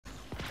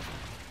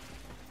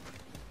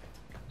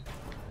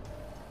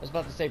was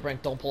about to say,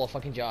 Brent, don't pull a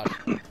fucking Josh.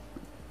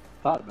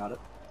 Thought about it.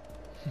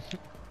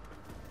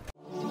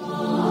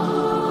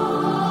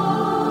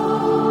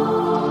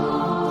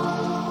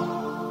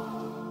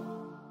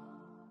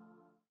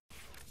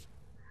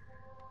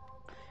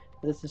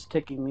 This is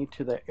taking me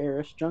to the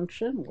Eris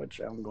Junction, which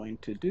I'm going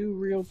to do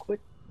real quick.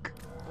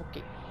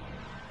 Okay.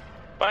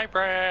 Bye,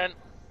 Brent.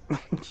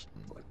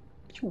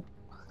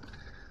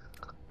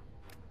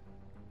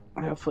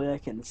 Hopefully I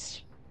can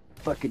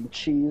fucking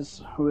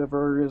cheese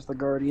whoever is the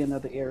guardian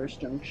of the Eris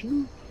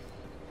Junction.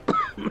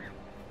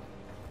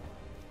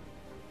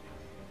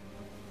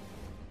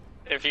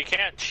 If you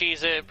can't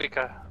cheese it,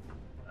 because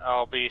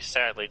I'll be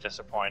sadly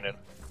disappointed.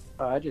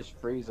 I just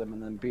freeze him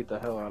and then beat the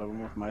hell out of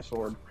him with my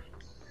sword.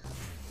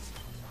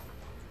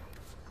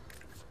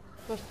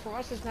 But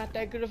Frost is not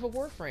that good of a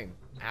Warframe.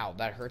 Ow,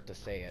 that hurt to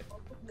say it.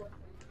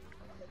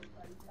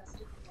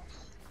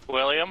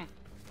 William,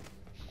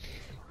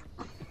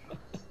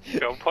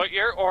 go put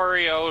your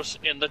Oreos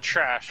in the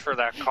trash for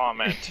that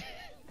comment.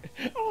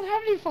 I don't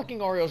have any fucking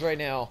Oreos right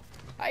now.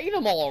 I ate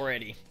them all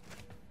already.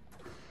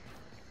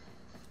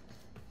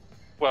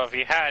 Well, if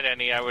you had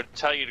any, I would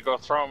tell you to go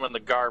throw them in the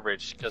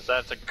garbage, because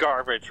that's a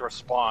garbage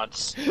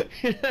response.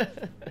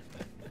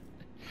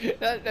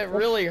 that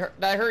really hurt.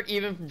 That hurt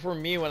even for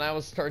me when I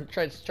was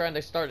trying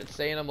to start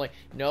saying. I'm like,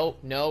 nope,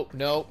 nope,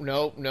 nope,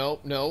 nope,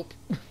 nope, nope.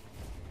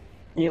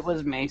 It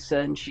was Mesa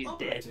and she's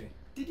dead.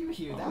 Did you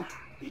hear that?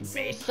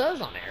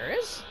 Mesa's on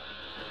Eris?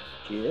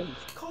 She is.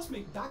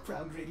 Cosmic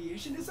background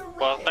radiation is a riot.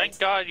 Well, thank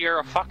God you're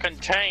a fucking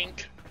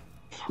tank.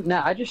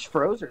 Nah, I just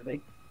froze her. They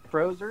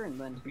froze her and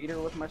then beat her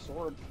with my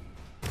sword.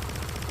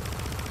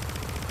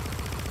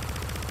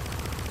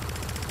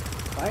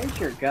 Why is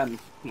your gun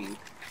pink?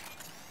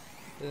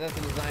 That's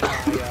the design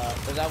of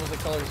my, that was the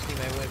color scheme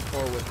I went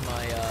for with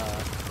my,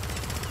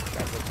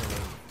 God, what's her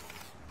name?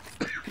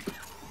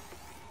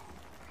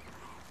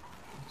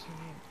 What's her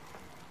name?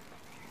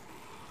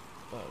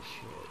 Oh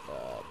shit,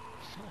 fuck.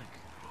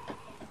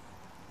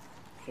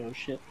 Oh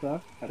shit,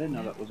 fuck. I didn't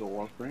know that was a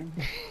Warframe.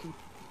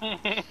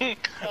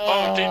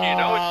 Oh, didn't you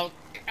know it? Oh,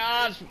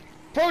 gosh.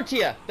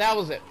 Protea! That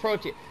was it,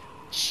 Protea.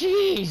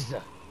 Jeez!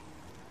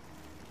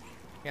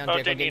 Yeah, Oh,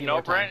 Jake, didn't you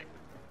know, Brent?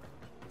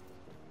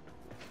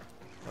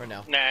 Or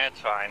no? Nah, it's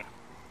fine.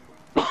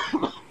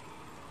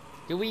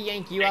 Do we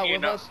yank you Didn't out you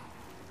with know- us?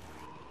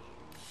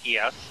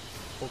 Yes.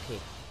 Okay.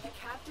 The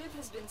captive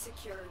has been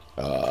secured.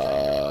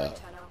 Uh.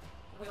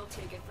 We'll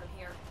take it from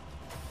here.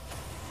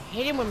 I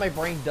hate it when my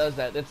brain does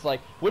that. It's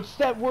like, what's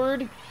that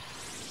word?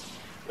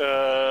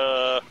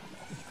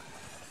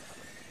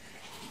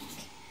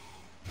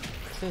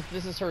 Since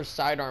this is her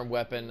sidearm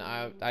weapon,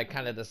 I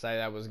kind of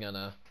decided I was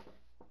gonna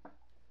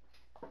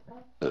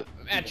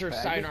match her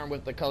sidearm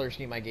with the color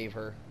scheme I gave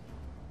her.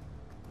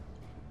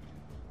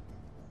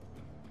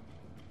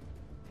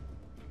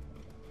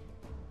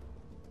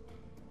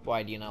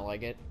 Why do you not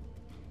like it?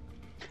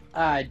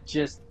 I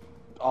just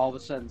all of a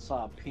sudden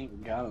saw a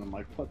pink gun and I'm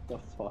like, what the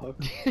fuck?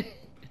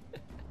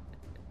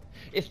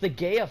 It's the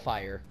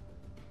Gaifier.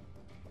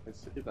 I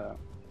see that.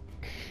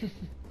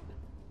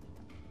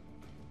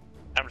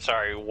 I'm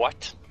sorry,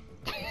 what?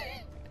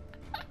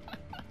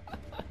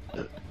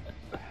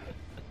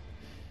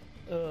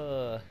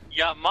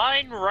 Yeah,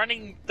 mind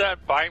running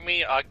that by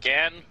me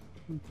again?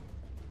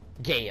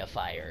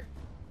 Gaifier.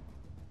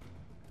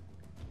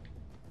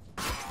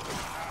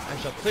 I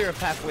shall clear a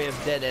pathway of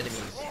dead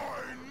enemies.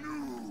 I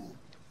knew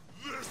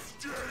this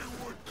day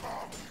would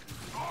come.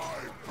 I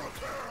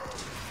prepared.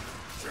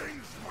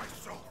 Changed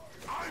myself.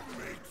 I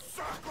made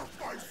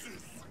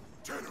sacrifices.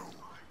 Tenno,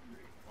 are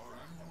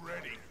you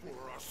ready for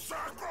a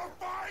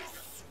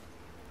sacrifice?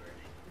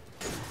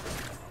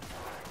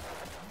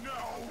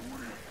 Now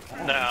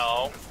we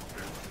No.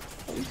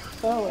 I'm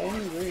so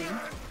angry.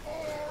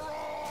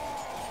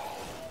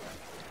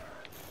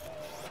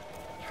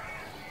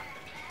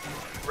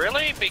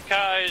 Really?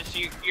 Because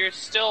you're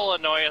still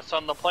annoy us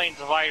on the plains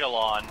of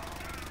Eidolon.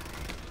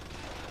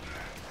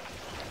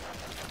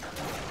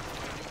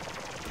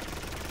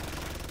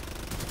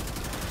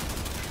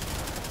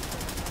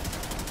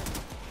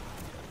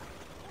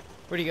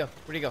 Where'd he go?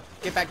 Where'd he go?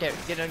 Get back there.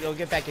 Get back here.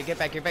 Get back here. Get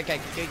back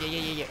here.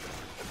 Yeah.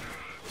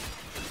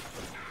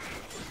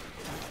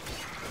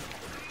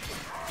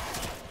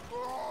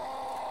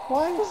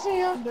 Why is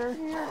he under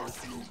here?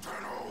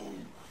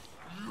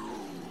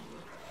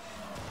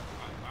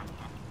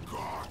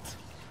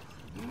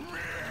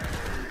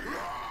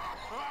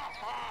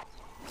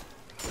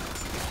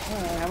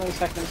 How many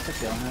seconds to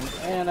kill him?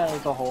 And that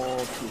was a whole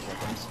 2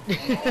 seconds.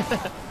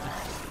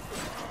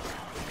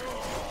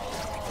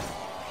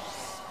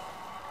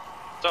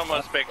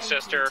 Someone's big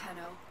sister.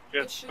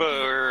 Just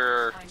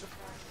burr.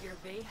 Your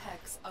Bay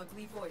Hex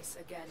ugly voice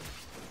again.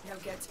 Now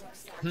get to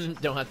extraction.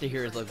 Don't have to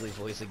hear his ugly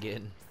voice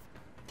again.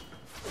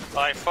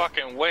 I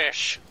fucking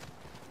wish.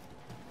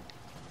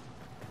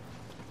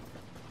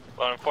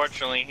 But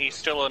unfortunately, he's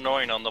still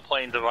annoying on the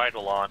plains of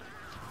Eidolon.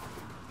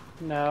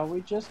 No, we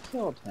just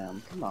killed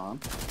him. Come on.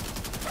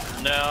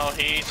 No,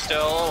 he's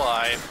still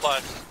alive.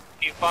 Plus,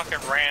 he fucking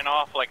ran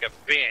off like a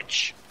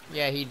bitch.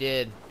 Yeah, he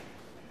did.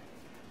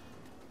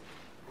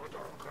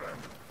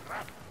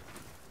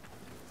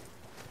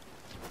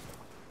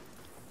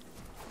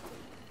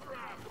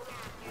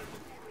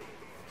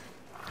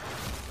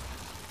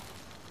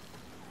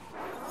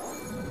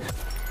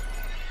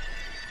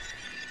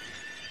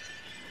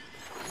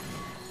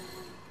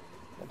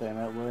 damn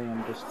it,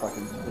 William just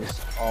fucking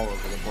pissed all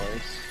over the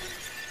place.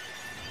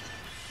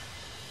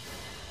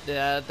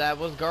 That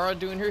was Gara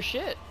doing her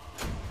shit.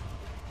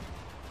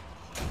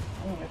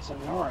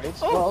 Alright.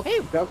 Oh,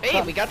 Well,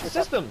 hey, we got the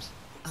systems.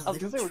 I was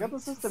gonna say, we got the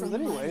systems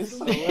anyways,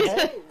 so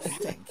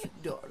Thank you,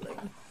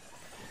 darling.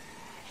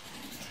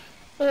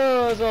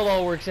 Oh, so it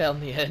all works out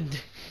in the end.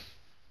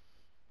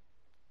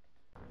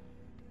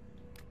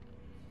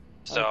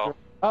 So,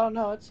 Oh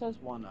no, it says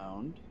one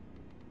owned.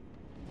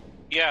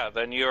 yeah,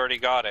 then you already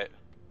got it.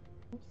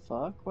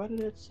 Fuck, why did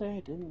it say I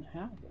didn't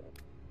have it?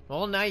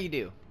 Well, now you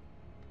do.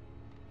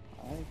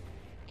 I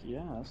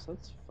guess,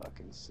 that's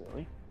fucking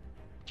silly.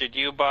 Did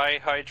you buy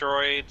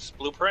Hydroid's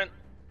blueprint?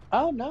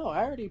 Oh no,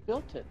 I already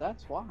built it,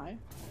 that's why.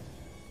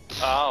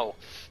 Oh.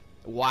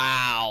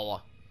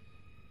 Wow.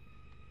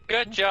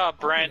 Good job,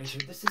 Brent.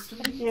 Operator, the system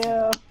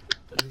Yeah.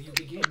 Will you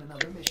begin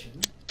another mission?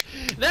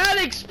 That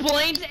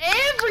explains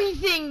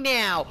everything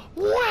now!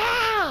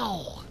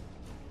 Wow!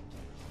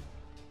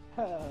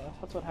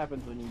 That's what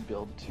happens when you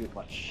build too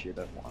much shit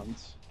at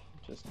once.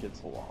 It just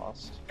gets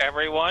lost.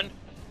 Everyone,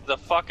 the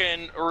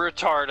fucking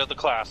retard of the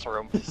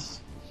classroom.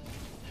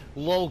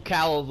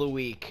 Locale of the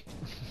week.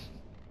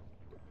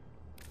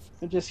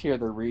 I just hear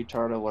the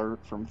retard alert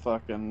from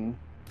fucking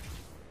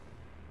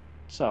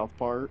South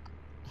Park.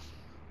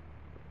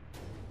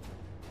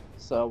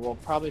 So we'll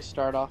probably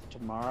start off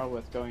tomorrow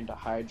with going to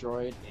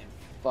Hydroid and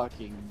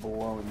fucking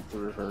blowing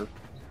through her.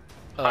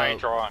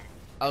 Hydron.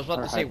 I was about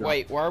Or to say, Hydro.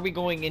 wait, why are we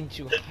going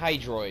into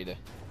Hydroid?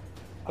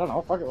 I don't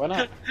know, fuck it, why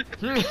not?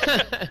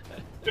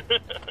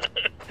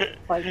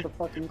 Fight the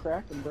fucking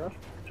Kraken, bro.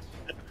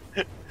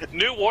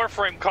 New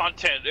Warframe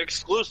content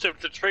exclusive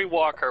to Tree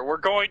Walker. We're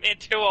going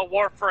into a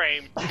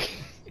Warframe.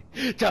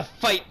 To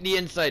fight the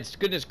insides.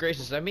 Goodness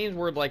gracious, that means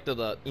we're like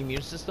the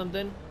immune system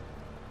then?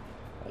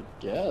 I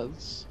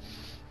guess.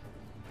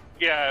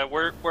 Yeah,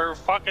 we're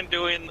fucking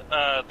doing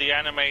the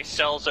anime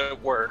cells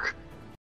at work.